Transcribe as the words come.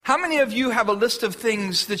How many of you have a list of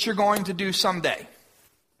things that you're going to do someday?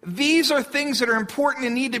 These are things that are important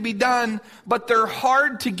and need to be done, but they're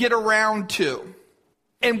hard to get around to.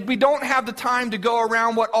 And we don't have the time to go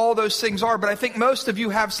around what all those things are, but I think most of you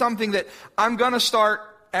have something that I'm going to start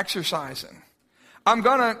exercising. I'm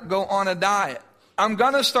going to go on a diet. I'm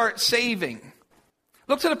going to start saving.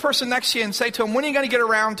 Look to the person next to you and say to them, when are you going to get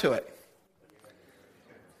around to it?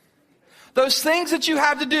 Those things that you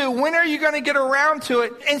have to do, when are you going to get around to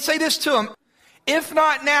it? And say this to them, if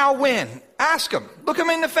not now, when? Ask them. Look them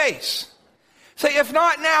in the face. Say, if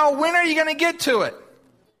not now, when are you going to get to it?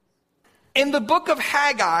 In the book of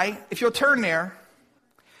Haggai, if you'll turn there,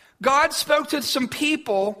 God spoke to some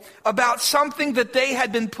people about something that they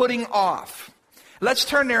had been putting off. Let's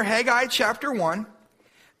turn there, Haggai chapter 1,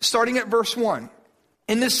 starting at verse 1.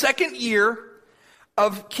 In the second year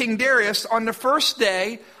of King Darius, on the first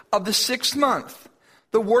day of the 6th month,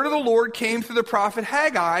 the word of the Lord came through the prophet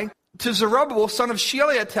Haggai to Zerubbabel, son of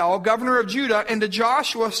Shealtiel, governor of Judah, and to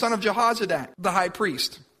Joshua, son of Jehozadak, the high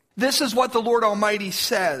priest. This is what the Lord Almighty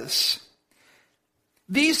says.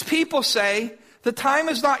 These people say, the time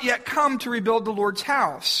has not yet come to rebuild the Lord's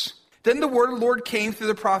house. Then the word of the Lord came through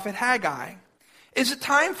the prophet Haggai. Is it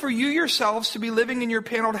time for you yourselves to be living in your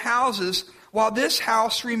paneled houses while this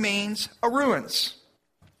house remains a ruins?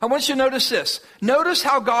 I want you to notice this. Notice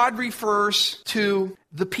how God refers to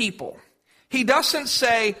the people. He doesn't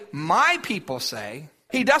say, my people say.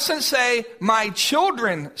 He doesn't say, my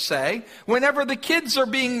children say. Whenever the kids are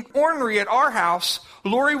being ornery at our house,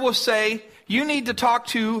 Lori will say, you need to talk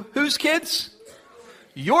to whose kids?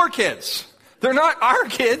 Your kids. They're not our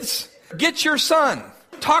kids. Get your son.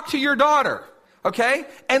 Talk to your daughter. Okay?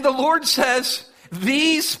 And the Lord says,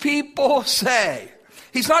 these people say.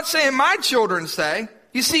 He's not saying my children say.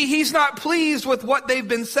 You see, he's not pleased with what they've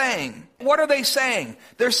been saying. What are they saying?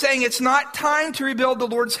 They're saying it's not time to rebuild the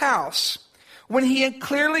Lord's house when he had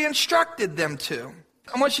clearly instructed them to.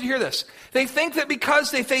 I want you to hear this. They think that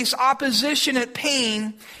because they face opposition and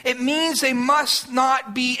pain, it means they must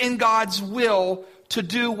not be in God's will to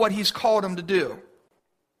do what he's called them to do.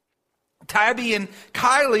 Tabby and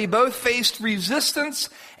Kylie both faced resistance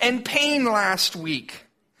and pain last week.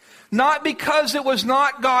 Not because it was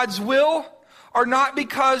not God's will, or not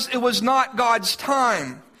because it was not God's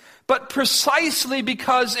time, but precisely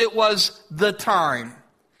because it was the time.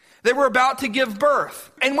 They were about to give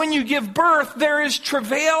birth. And when you give birth, there is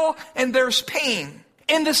travail and there's pain.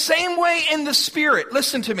 In the same way in the spirit,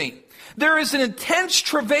 listen to me, there is an intense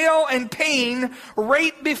travail and pain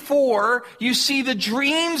right before you see the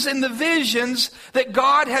dreams and the visions that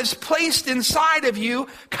God has placed inside of you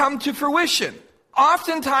come to fruition.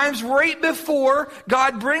 Oftentimes, right before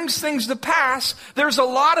God brings things to pass, there's a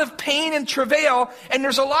lot of pain and travail, and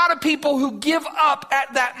there's a lot of people who give up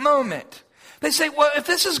at that moment. They say, well, if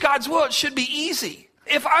this is God's will, it should be easy.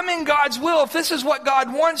 If I'm in God's will, if this is what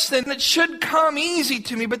God wants, then it should come easy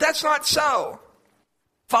to me, but that's not so.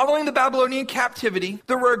 Following the Babylonian captivity,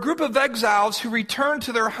 there were a group of exiles who returned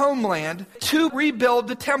to their homeland to rebuild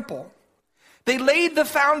the temple. They laid the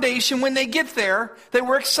foundation. When they get there, they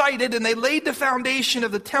were excited and they laid the foundation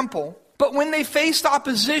of the temple. But when they faced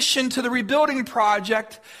opposition to the rebuilding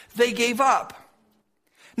project, they gave up.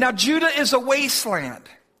 Now, Judah is a wasteland.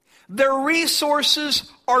 Their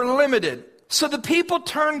resources are limited. So the people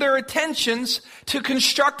turned their attentions to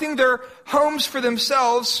constructing their homes for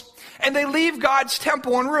themselves, and they leave God's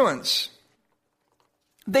temple in ruins.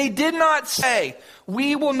 They did not say,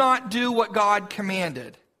 we will not do what God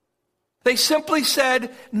commanded. They simply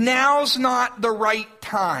said, now's not the right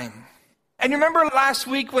time. And you remember last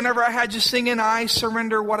week whenever I had you singing, I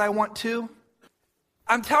surrender what I want to?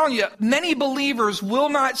 I'm telling you, many believers will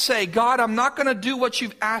not say, God, I'm not going to do what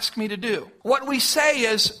you've asked me to do. What we say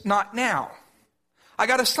is, not now. I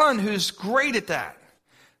got a son who's great at that.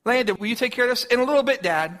 Landon, will you take care of this? In a little bit,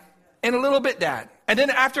 Dad. In a little bit, Dad. And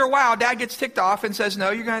then after a while, Dad gets ticked off and says,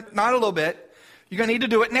 no, not a little bit. You're going to need to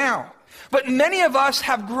do it now. But many of us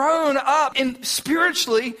have grown up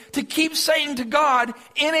spiritually to keep saying to God,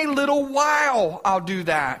 in a little while I'll do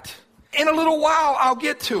that. In a little while I'll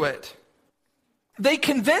get to it. They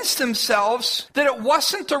convinced themselves that it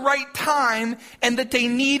wasn't the right time and that they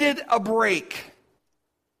needed a break.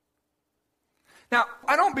 Now,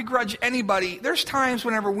 I don't begrudge anybody. There's times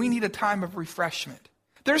whenever we need a time of refreshment.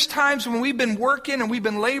 There's times when we've been working and we've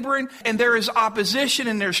been laboring and there is opposition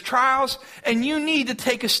and there's trials and you need to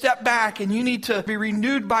take a step back and you need to be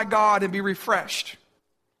renewed by God and be refreshed.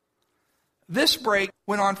 This break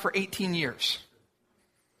went on for 18 years.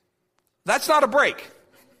 That's not a break.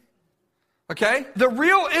 Okay? The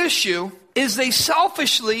real issue is they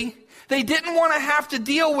They didn't want to have to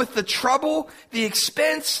deal with the trouble, the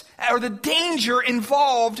expense, or the danger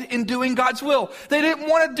involved in doing God's will. They didn't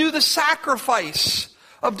want to do the sacrifice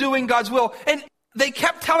of doing God's will. And they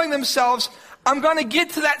kept telling themselves, I'm going to get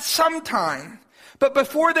to that sometime. But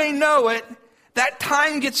before they know it, that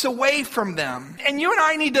time gets away from them. And you and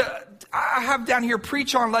I have down here,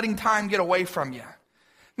 preach on letting time get away from you.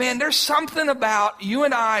 Man, there's something about you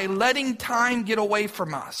and I letting time get away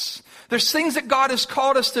from us. There's things that God has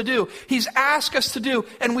called us to do. He's asked us to do,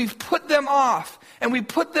 and we've put them off. And we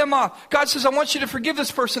put them off. God says, I want you to forgive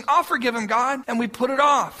this person. I'll forgive him, God. And we put it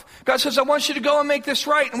off. God says, I want you to go and make this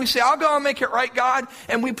right. And we say, I'll go and make it right, God.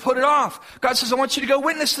 And we put it off. God says, I want you to go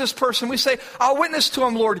witness to this person. We say, I'll witness to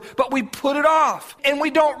him, Lord. But we put it off. And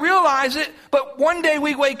we don't realize it. But one day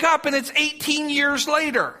we wake up and it's 18 years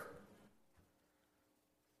later.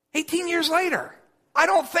 18 years later. I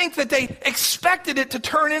don't think that they expected it to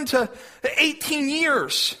turn into 18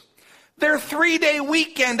 years. Their 3-day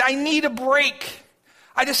weekend, I need a break.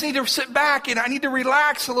 I just need to sit back and I need to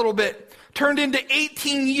relax a little bit. Turned into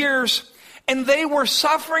 18 years, and they were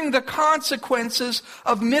suffering the consequences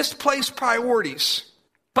of misplaced priorities.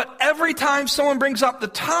 But every time someone brings up the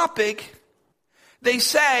topic, they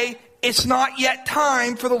say, it's not yet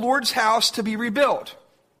time for the Lord's house to be rebuilt.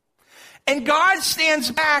 And God stands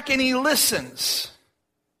back and he listens.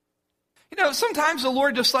 You know, sometimes the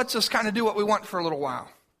Lord just lets us kind of do what we want for a little while.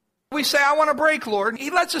 We say, I want a break, Lord. He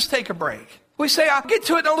lets us take a break. We say, I'll get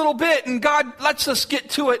to it in a little bit, and God lets us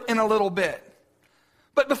get to it in a little bit.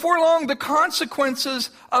 But before long, the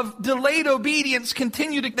consequences of delayed obedience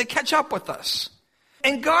continue to catch up with us.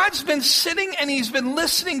 And God's been sitting and he's been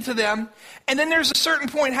listening to them. And then there's a certain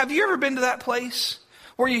point. Have you ever been to that place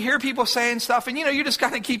where you hear people saying stuff and you just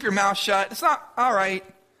got to keep your mouth shut? It's not all right.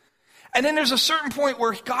 And then there's a certain point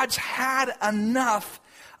where God's had enough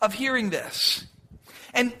of hearing this.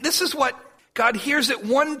 And this is what God hears it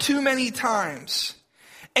one too many times.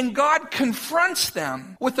 And God confronts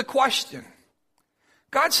them with the question.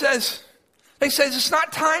 God says, it's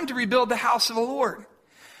not time to rebuild the house of the Lord.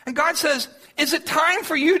 And God says, is it time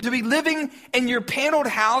for you to be living in your paneled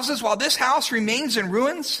houses while this house remains in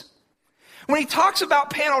ruins? When he talks about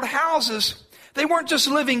paneled houses, they weren't just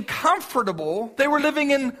living comfortable, they were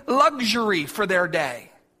living in luxury for their day.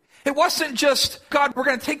 It wasn't just, God, we're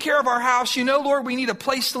going to take care of our house. Lord, we need a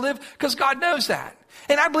place to live, because God knows that.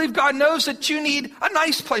 And I believe God knows that you need a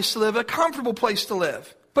nice place to live, a comfortable place to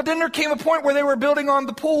live. But then there came a point where they were building on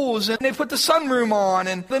the pools, and they put the sunroom on,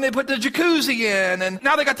 and then they put the jacuzzi in, and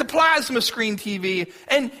now they got the plasma screen TV.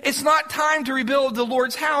 And it's not time to rebuild the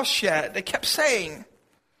Lord's house yet, they kept saying.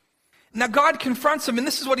 Now God confronts them, and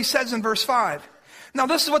this is what he says in verse 5. Now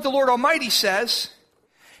this is what the Lord Almighty says.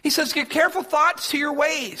 He says, give careful thoughts to your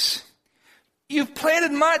ways. You've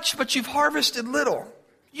planted much, but you've harvested little.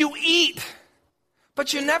 You eat,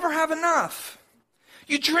 but you never have enough.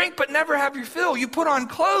 You drink, but never have your fill. You put on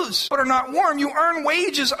clothes, but are not warm. You earn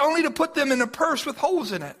wages only to put them in a purse with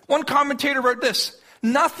holes in it. One commentator wrote this: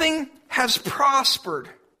 nothing has prospered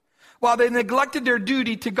while they neglected their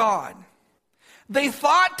duty to God. They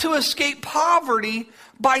thought to escape poverty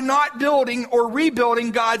by not building or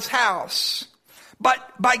rebuilding God's house, but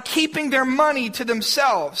by keeping their money to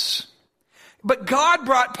themselves. But God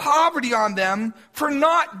brought poverty on them for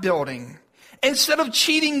not building. Instead of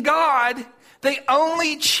cheating God, they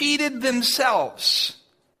only cheated themselves.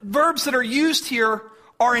 Verbs that are used here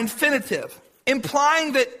are infinitive,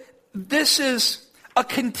 implying that this is a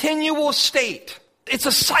continual state. It's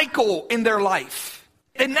a cycle in their life.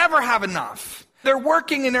 They never have enough. They're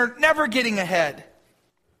working and they're never getting ahead.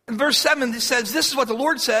 In verse 7, it says, this is what the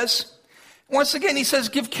Lord says. Once again, he says,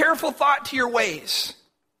 give careful thought to your ways.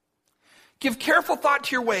 Give careful thought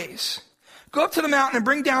to your ways. Go up to the mountain and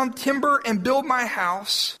bring down timber and build my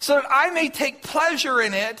house so that I may take pleasure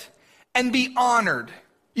in it and be honored.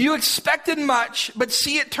 You expected much, but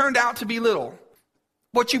see, it turned out to be little.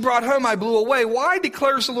 What you brought home I blew away. Why,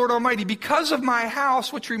 declares the Lord Almighty? Because of my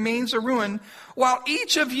house, which remains a ruin, while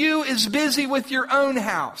each of you is busy with your own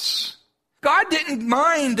house. God didn't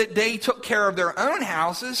mind that they took care of their own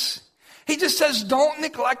houses. He just says, don't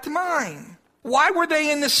neglect mine. Why were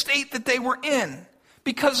they in the state that they were in?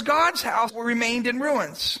 Because God's house remained in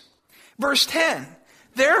ruins. Verse 10,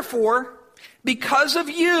 therefore, because of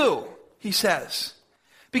you, he says,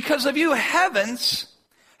 because of you, heavens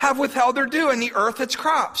have withheld their dew, and the earth its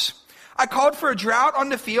crops. I called for a drought on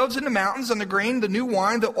the fields and the mountains, on the grain, the new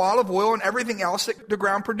wine, the olive oil, and everything else that the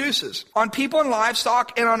ground produces, on people and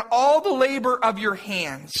livestock, and on all the labor of your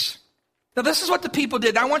hands. Now, this is what the people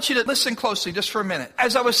did. I want you to listen closely just for a minute.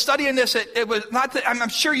 As I was studying this, it was not that, I'm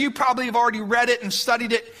sure you probably have already read it and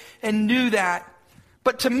studied it and knew that.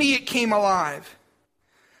 but to me it came alive.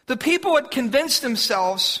 The people had convinced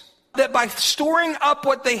themselves that by storing up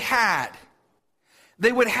what they had,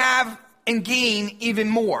 they would have and gain even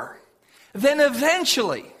more. Then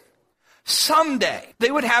eventually, someday,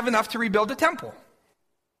 they would have enough to rebuild the temple.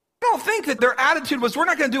 I don't think that their attitude was, we're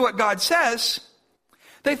not going to do what God says.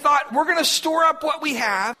 They thought, we're going to store up what we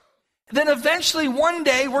have. Then eventually, one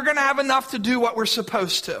day, we're going to have enough to do what we're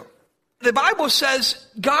supposed to. The Bible says,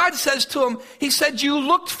 God says to them, he said, you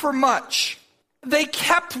looked for much. They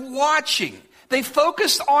kept watching. They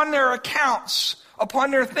focused on their accounts,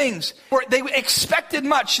 upon their things. They expected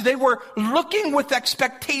much. They were looking with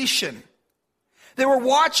expectation. They were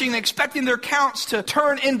watching, expecting their accounts to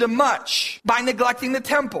turn into much by neglecting the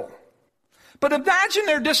temple. But imagine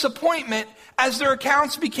their disappointment as their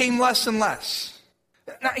accounts became less and less.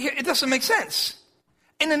 Now, it doesn't make sense.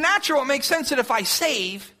 In the natural, it makes sense that if I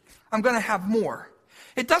save, I'm going to have more.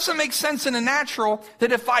 It doesn't make sense in the natural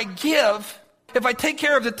that if I give, if I take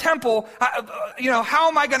care of the temple, how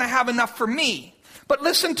am I going to have enough for me? But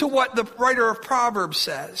listen to what the writer of Proverbs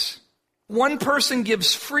says. One person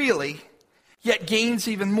gives freely, yet gains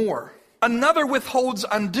even more. Another withholds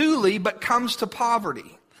unduly, but comes to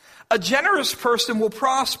poverty. A generous person will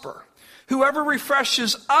prosper. Whoever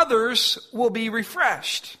refreshes others will be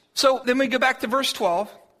refreshed. So then we go back to verse 12.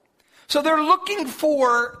 So they're looking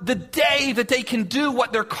for the day that they can do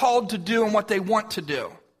what they're called to do and what they want to do.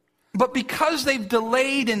 But because they've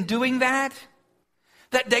delayed in doing that,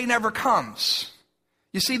 that day never comes.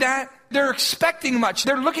 You see that? They're expecting much.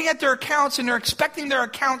 They're looking at their accounts and they're expecting their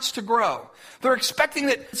accounts to grow. They're expecting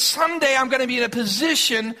that someday I'm going to be in a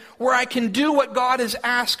position where I can do what God has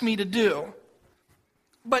asked me to do.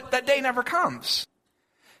 But that day never comes.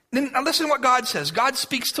 Then now listen to what God says. God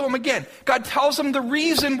speaks to them again. God tells them the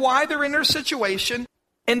reason why they're in their situation.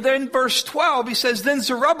 And then verse 12, he says, Then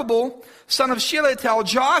Zerubbabel, son of Shealtiel,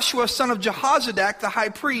 Joshua, son of Jehozadak, the high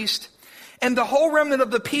priest, and the whole remnant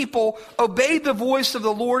of the people obeyed the voice of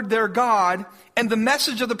the Lord their God and the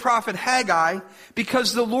message of the prophet Haggai,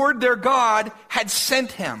 because the Lord their God had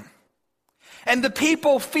sent him. And the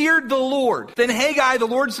people feared the Lord. Then Haggai, the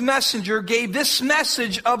Lord's messenger, gave this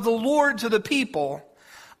message of the Lord to the people.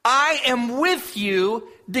 I am with you,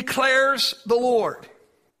 declares the Lord.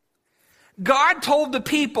 God told the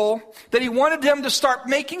people that he wanted them to start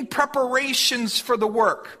making preparations for the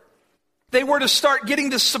work. They were to start getting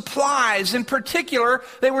the supplies. In particular,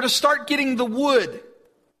 they were to start getting the wood.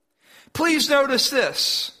 Please notice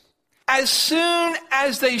this. As soon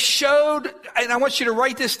as they showed, and I want you to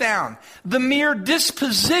write this down, the mere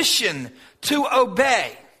disposition to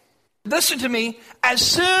obey. Listen to me. As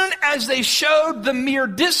soon as they showed the mere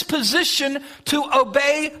disposition to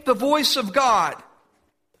obey the voice of God,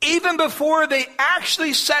 even before they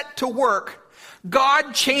actually set to work,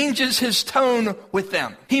 God changes his tone with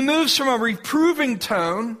them. He moves from a reproving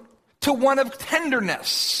tone to one of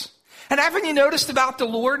tenderness. And haven't you noticed about the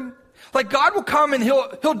Lord? Like God will come and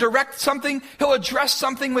he'll direct something, he'll address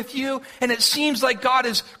something with you, and it seems like God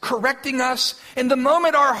is correcting us. And the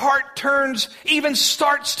moment our heart turns, even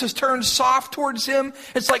starts to turn soft towards him,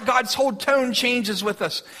 it's like God's whole tone changes with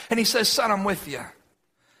us. And he says, son, I'm with you.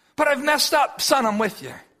 But I've messed up, son, I'm with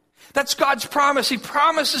you. That's God's promise. He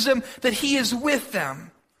promises them that he is with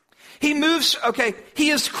them. He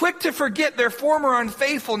is quick to forget their former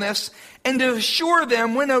unfaithfulness and to assure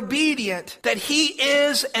them when obedient that he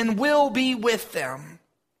is and will be with them.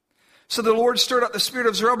 So the Lord stirred up the spirit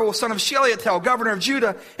of Zerubbabel, son of Shealtiel, governor of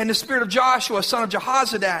Judah, and the spirit of Joshua, son of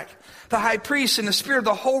Jehozadak, the high priest, and the spirit of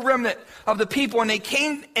the whole remnant of the people. And they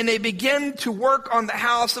came and they began to work on the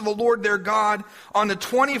house of the Lord their God on the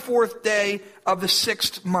 24th day of the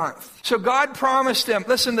 6th month. So God promised them,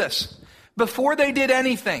 listen to this, before they did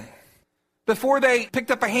anything, before they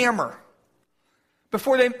picked up a hammer,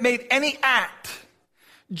 before they made any act,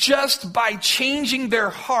 just by changing their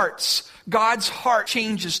hearts, God's heart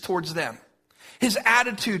changes towards them. His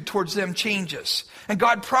attitude towards them changes. And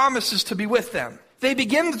God promises to be with them. They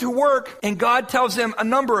begin to work, and God tells them a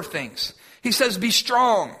number of things. He says, be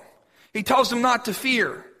strong. He tells them not to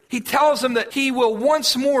fear. He tells them that he will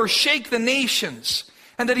once more shake the nations,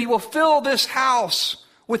 and that he will fill this house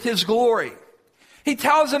with his glory. He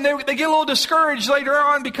tells them they get a little discouraged later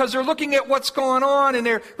on because they're looking at what's going on and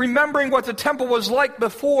they're remembering what the temple was like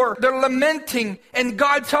before. They're lamenting, and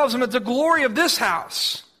God tells them that the glory of this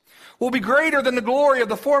house will be greater than the glory of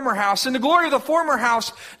the former house. In the glory of the former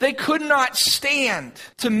house, they could not stand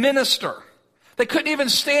to minister. They couldn't even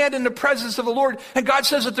stand in the presence of the Lord. And God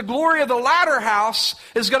says that the glory of the latter house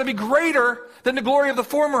is going to be greater than the glory of the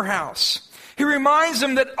former house. He reminds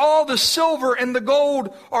them that all the silver and the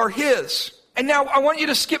gold are his. And now I want you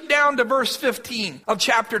to skip down to verse 15 of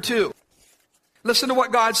chapter 2. Listen to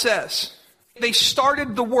what God says. They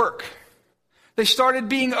started the work. They started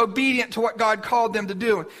being obedient to what God called them to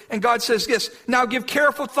do. And God says this, now give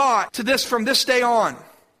careful thought to this from this day on.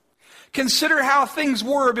 Consider how things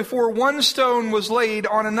were before one stone was laid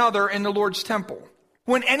on another in the Lord's temple.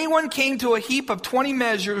 When anyone came to a heap of 20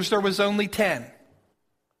 measures, there was only 10. Did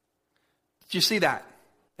you see that?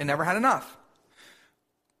 They never had enough.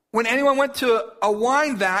 When anyone went to a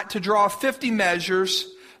wine vat to draw 50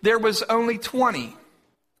 measures, there was only 20.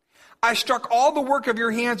 I struck all the work of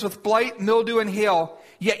your hands with blight, mildew, and hail,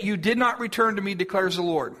 yet you did not return to me, declares the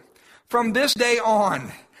Lord. From this day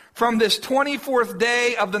on, from this 24th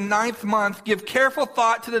day of the 9th month, give careful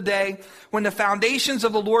thought to the day when the foundations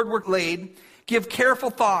of the Lord were laid. Give careful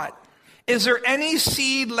thought. Is there any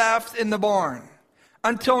seed left in the barn?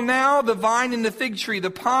 Until now, the vine and the fig tree, the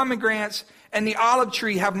pomegranates, and the olive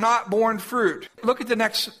tree have not borne fruit. Look at the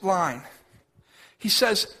next line. He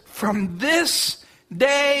says, from this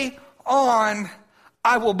day on,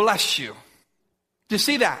 I will bless you. Do you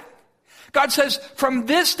see that? God says, from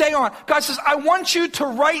this day on, God says, I want you to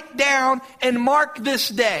write down and mark this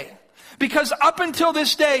day. Because up until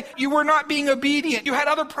this day, you were not being obedient. You had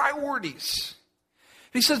other priorities.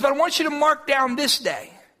 He says, but I want you to mark down this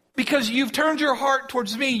day. Because you've turned your heart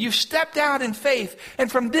towards me. You've stepped out in faith.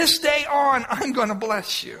 And from this day on, I'm going to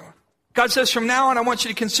bless you. God says, from now on, I want you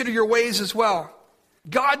to consider your ways as well.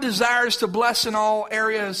 God desires to bless in all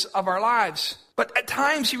areas of our lives. But at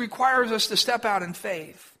times, He requires us to step out in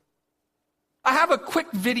faith. I have a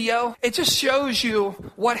quick video. It just shows you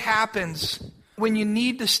what happens when you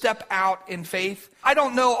need to step out in faith. I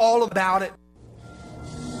don't know all about it.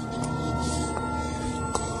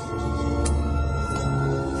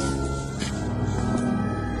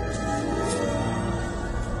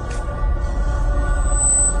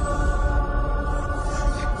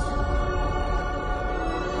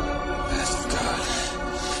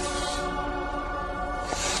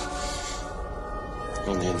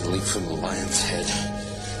 Only a leap from the lion's head.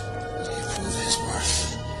 Will he prove his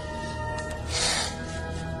worth?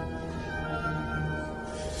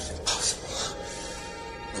 Impossible.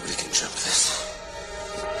 Nobody can jump this.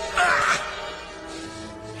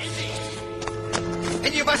 Easy!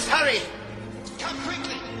 And you must hurry! Come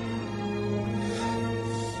quickly!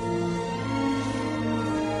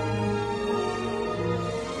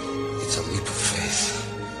 It's a leap of faith.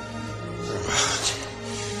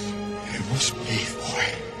 You must believe, boy.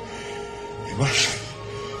 You must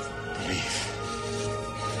believe.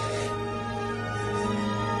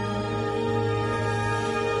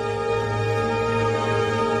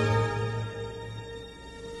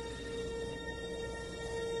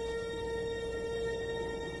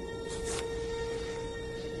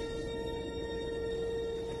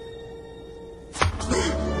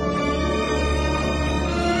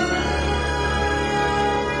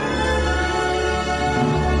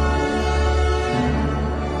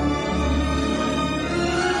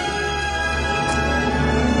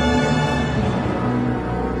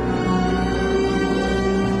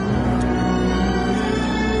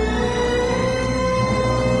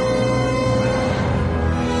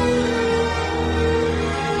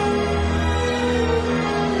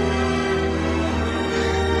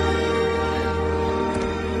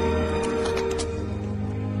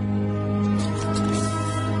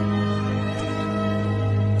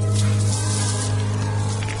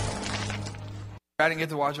 I didn't get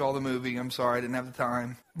to watch all the movie. I'm sorry, I didn't have the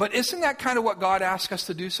time. But isn't that kind of what God asks us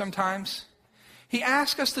to do sometimes? He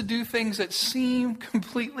asks us to do things that seem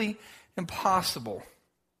completely impossible.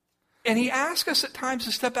 And He asks us at times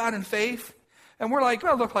to step out in faith. And we're like,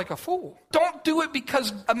 I look like a fool. Don't do it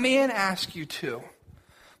because a man asked you to.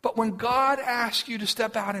 But when God asks you to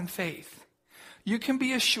step out in faith, you can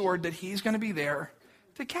be assured that He's going to be there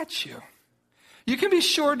to catch you. You can be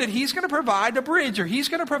sure that He's going to provide a bridge, or He's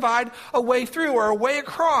going to provide a way through or a way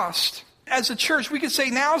across. As a church, we could say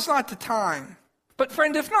now's not the time. But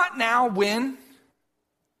friend, if not now, when?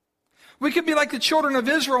 We could be like the children of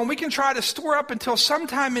Israel, and we can try to store up until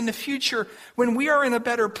sometime in the future when we are in a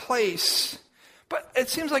better place. But it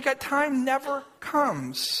seems like that time never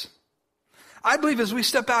comes. I believe as we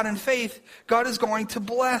step out in faith, God is going to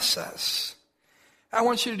bless us. I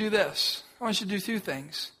want you to do this. I want you to do two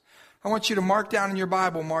things. I want you to mark down in your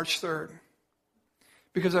Bible March 3rd.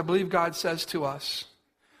 Because I believe God says to us,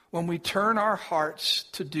 when we turn our hearts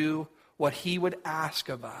to do what He would ask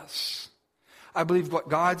of us, I believe what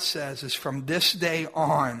God says is from this day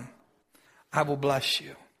on, I will bless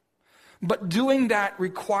you. But doing that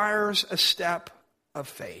requires a step of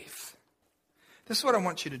faith. This is what I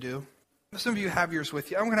want you to do. Some of you have yours with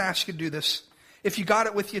you. I'm going to ask you to do this. If you got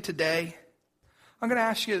it with you today, I'm going to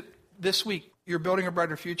ask you this week, your Building a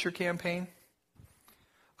Brighter Future campaign.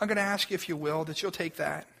 I'm going to ask you, if you will, that you'll take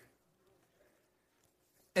that.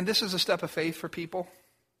 And this is a step of faith for people.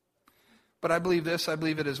 But I believe this. I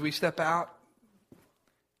believe that as we step out,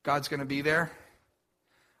 God's going to be there.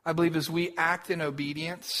 I believe as we act in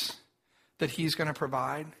obedience, that he's going to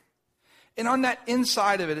provide. And on that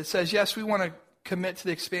inside of it, it says, yes, we want to commit to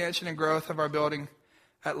the expansion and growth of our building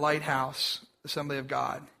at Lighthouse Assembly of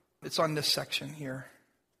God. It's on this section here.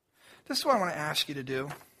 This is what I want to ask you to do.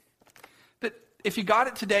 That if you got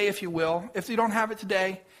it today, if you will, if you don't have it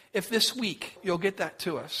today, if this week you'll get that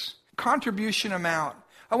to us. Contribution amount.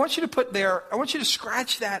 I want you to put there, I want you to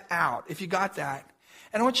scratch that out if you got that.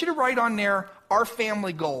 And I want you to write on there, our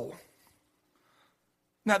family goal.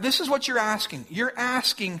 Now, this is what you're asking. You're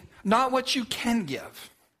asking not what you can give,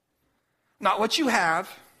 not what you have,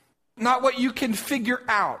 not what you can figure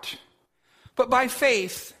out, but by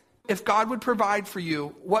faith, if God would provide for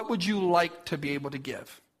you, what would you like to be able to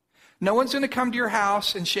give? No one's going to come to your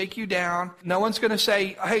house and shake you down. No one's going to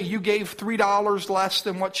say, hey, you gave $3 less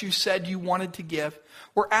than what you said you wanted to give.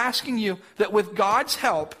 We're asking you that with God's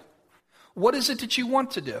help, what is it that you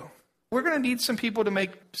want to do? We're going to need some people to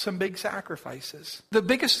make some big sacrifices. The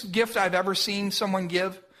biggest gift I've ever seen someone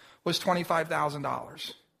give was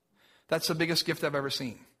 $25,000. That's the biggest gift I've ever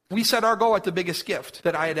seen. We set our goal at the biggest gift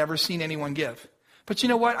that I had ever seen anyone give. But you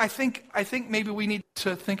know what? I think maybe we need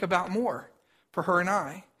to think about more for her and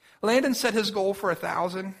I. Landon set his goal for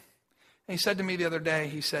 1,000. And he said to me the other day,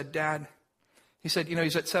 he said, Dad, he said, you know,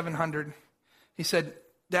 he's at 700. He said,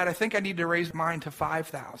 Dad, I think I need to raise mine to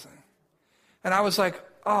 5,000. And I was like,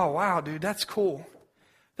 oh, wow, dude, that's cool.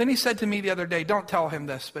 Then he said to me the other day, don't tell him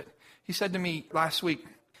this, but he said to me last week,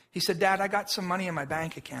 he said, Dad, I got some money in my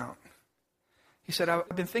bank account. He said, I've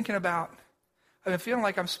been feeling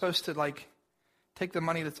like I'm supposed to take the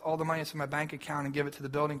money all the money that's in my bank account and give it to the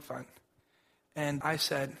building fund. And I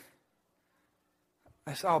said,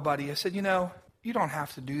 oh, buddy, I said, you know, you don't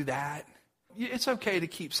have to do that. It's okay to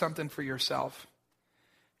keep something for yourself.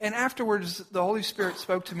 And afterwards, the Holy Spirit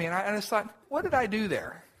spoke to me, and I just thought, what did I do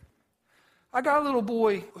there? I got a little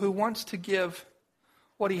boy who wants to give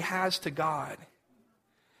what he has to God.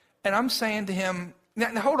 And I'm saying to him,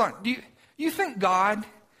 now hold on, do you think God,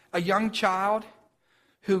 a young child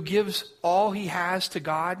who gives all he has to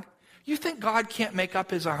God, you think God can't make up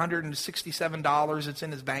his $167 that's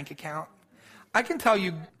in his bank account? I can tell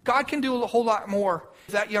you, God can do a whole lot more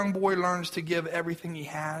if that young boy learns to give everything he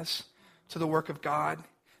has to the work of God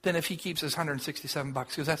than if he keeps his $167,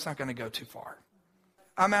 because that's not going to go too far.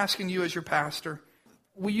 I'm asking you as your pastor,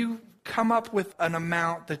 will you come up with an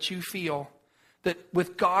amount that you feel that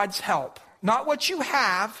with God's help, not what you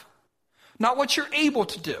have, not what you're able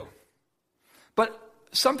to do, but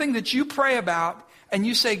something that you pray about and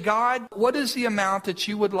you say, God, what is the amount that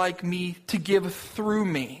you would like me to give through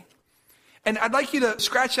me? And I'd like you to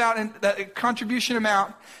scratch out that contribution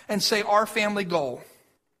amount and say, our family goal.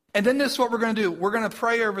 And then this is what we're going to do. We're going to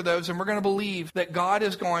pray over those, and we're going to believe that God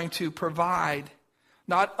is going to provide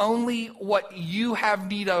not only what you have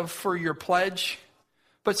need of for your pledge,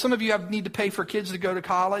 but some of you need to pay for kids to go to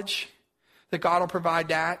college, that God will provide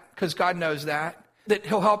that, because God knows that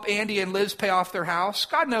he'll help Andy and Liz pay off their house.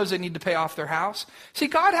 God knows they need to pay off their house. See,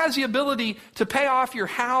 God has the ability to pay off your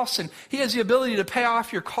house, and he has the ability to pay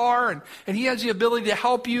off your car, and he has the ability to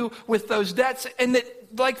help you with those debts. And that,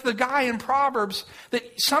 like the guy in Proverbs,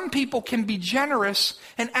 that some people can be generous,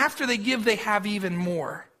 and after they give, they have even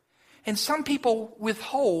more. And some people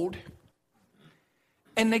withhold,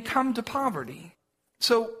 and they come to poverty.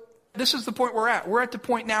 So this is the point we're at. We're at the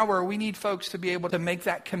point now where we need folks to be able to make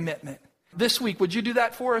that commitment. This week, would you do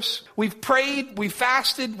that for us? We've prayed, we've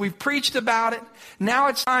fasted, we've preached about it. Now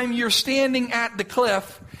it's time you're standing at the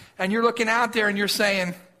cliff and you're looking out there and you're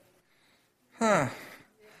saying, I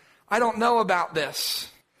don't know about this.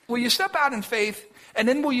 Will you step out in faith, and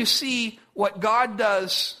then will you see what God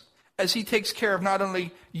does as he takes care of not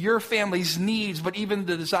only your family's needs, but even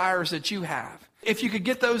the desires that you have? If you could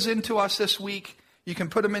get those into us this week, you can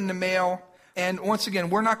put them in the mail. And once again,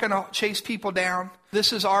 we're not going to chase people down.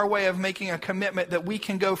 This is our way of making a commitment that we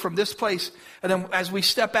can go from this place. And then as we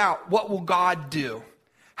step out, what will God do?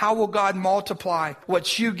 How will God multiply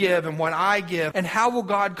what you give and what I give? And how will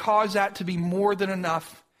God cause that to be more than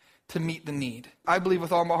enough to meet the need? I believe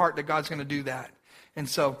with all my heart that God's going to do that. And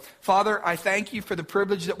so, Father, I thank you for the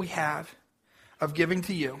privilege that we have of giving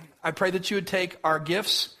to you. I pray that you would take our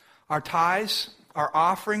gifts, our tithes, our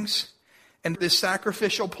offerings, and this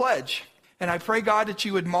sacrificial pledge. And I pray, God, that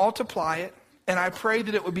you would multiply it. And I pray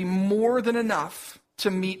that it would be more than enough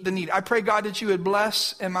to meet the need. I pray, God, that you would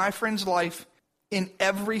bless in my friend's life in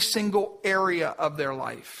every single area of their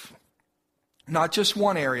life. Not just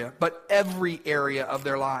one area, but every area of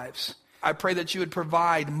their lives. I pray that you would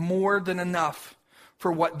provide more than enough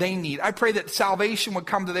for what they need. I pray that salvation would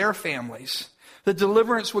come to their families. The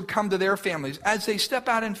deliverance would come to their families as they step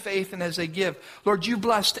out in faith and as they give. Lord, you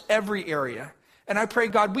blessed every area. And I pray,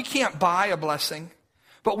 God, we can't buy a blessing,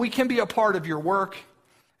 but we can be a part of your work.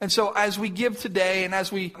 And so as we give today and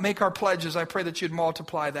as we make our pledges, I pray that you'd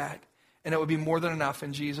multiply that and it would be more than enough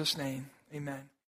in Jesus' name. Amen.